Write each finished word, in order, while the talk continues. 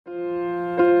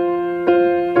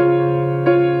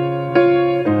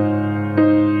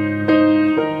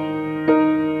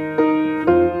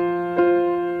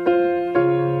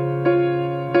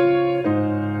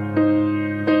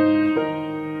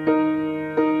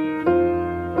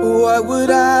What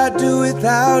would I do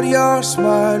without your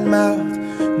smart mouth?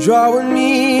 Drawing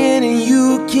me in and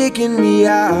you kicking me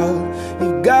out.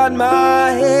 You got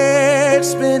my head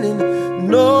spinning,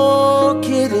 no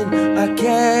kidding, I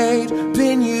can't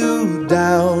pin you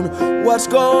down. What's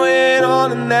going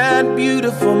on in that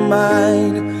beautiful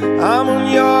mind? I'm on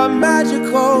your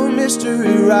magical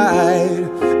mystery ride,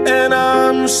 and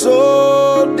I'm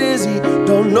so dizzy,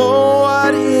 don't know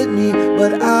what hit me,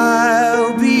 but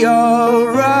I'll be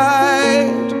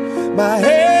alright. My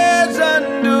head's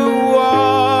underwater,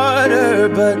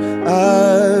 but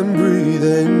I'm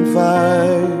breathing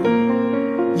fine.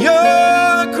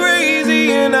 You're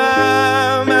crazy and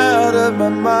I'm out of my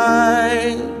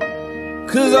mind,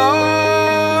 'cause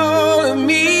all of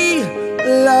me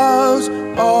loves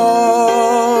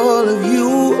all of you.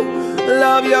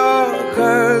 Love your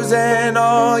curves and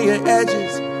all your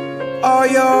edges, all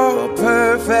your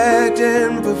perfect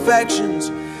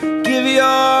imperfections. Give your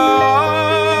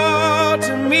all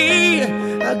to me,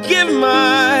 I give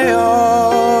my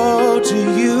all to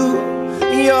you.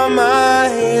 You're my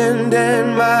end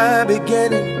and my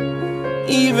beginning.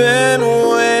 Even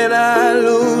when I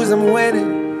lose, I'm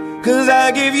winning, 'cause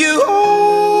I give you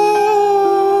all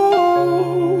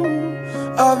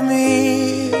of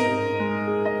me,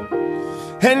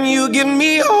 and you give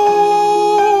me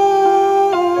all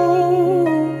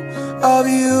of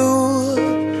you.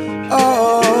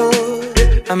 Oh,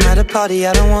 I'm at a party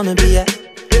I don't wanna be at,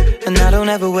 and I don't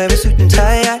ever wear a suit and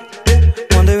tie. I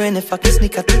wondering if I can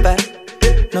sneak out the back.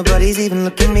 Nobody's even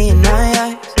looking me in my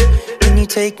eyes. Then you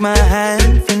take my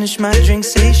hand, finish my drink,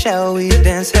 say shall we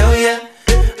dance? Hell yeah.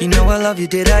 You know I love you,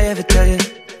 did I ever tell you?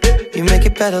 You make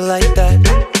it better like that.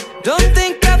 Don't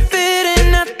think I fit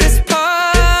in at this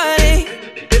party.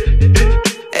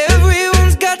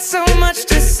 Everyone's got so much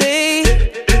to say.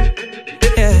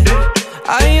 Yeah,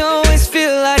 I always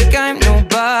feel like I'm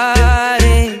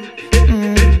nobody.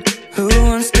 Who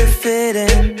wants to fit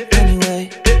in anyway?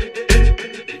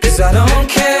 'Cause I don't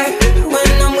care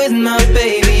when I'm with my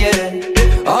baby,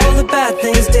 yeah. All the bad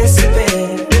things disappear.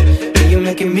 You're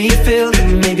making me feel that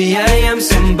maybe I am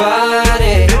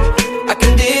somebody. I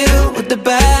can deal with the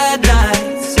bad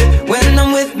nights when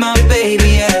I'm with my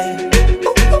baby, yeah.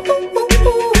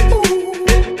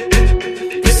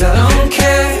 'Cause I don't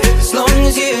care as long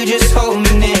as you just hold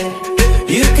me near.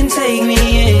 You can take me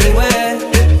anywhere.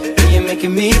 You're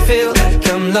making me feel like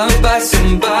I'm loved by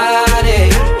somebody.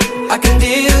 I can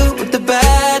deal with the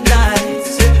bad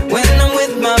nights when I'm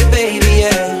with my baby,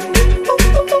 yeah.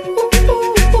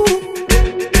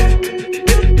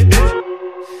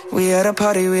 We at a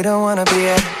party we don't wanna be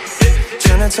at,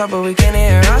 trying to talk but we can't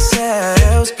hear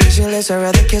ourselves. Pictureless, I'd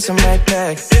rather kiss them right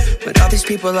back. But all these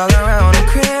people all around, I'm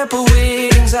crippled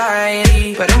with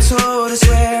anxiety. But I'm told it's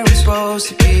where I'm supposed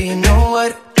to be. You know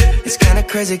what? It's kinda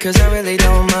crazy 'cause I really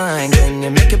don't mind. Can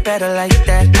you make it better like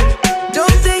that?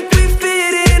 Don't think we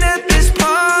fit in at this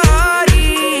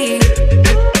party.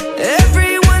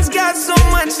 Everyone's got so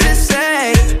much to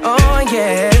say. Oh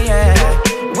yeah, yeah.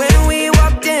 When we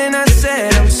walked in I said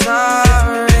I'm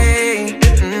sorry,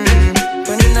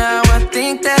 but now I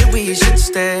think that we should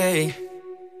stay.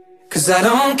 'Cause I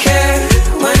don't care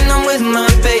when I'm with my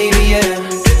baby,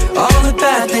 yeah. All the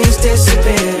bad things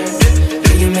disappear.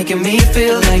 You're making me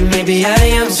feel like maybe I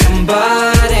am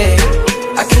somebody.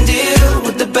 I can deal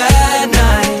with the bad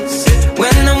nights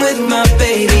when I'm with my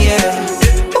baby, yeah.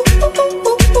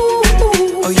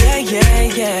 Oh yeah, yeah,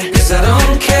 yeah. 'Cause I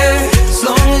don't care as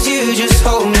long as you just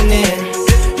hold me near.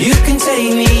 You can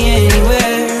take me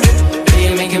anywhere.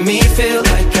 You're making me feel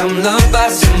like I'm loved by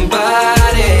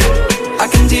somebody. I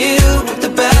can deal with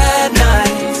the bad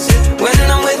nights when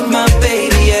I'm with my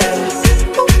baby, yeah.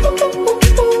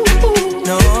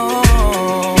 No,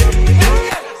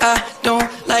 I don't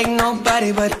like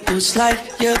nobody but you. It's like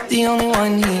you're the only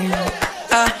one here.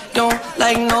 I don't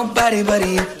like nobody but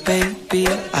you, baby.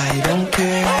 I don't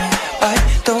care. I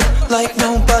don't like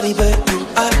nobody but you.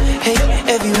 I hate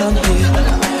everyone here.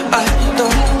 I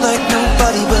don't like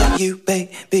nobody but you,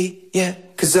 baby, yeah.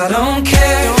 'Cause I don't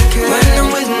care when I'm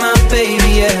with my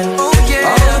baby, yeah.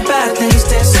 All the bad things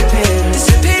disappear.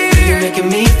 You're making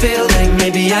me feel like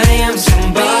maybe I am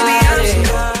somebody.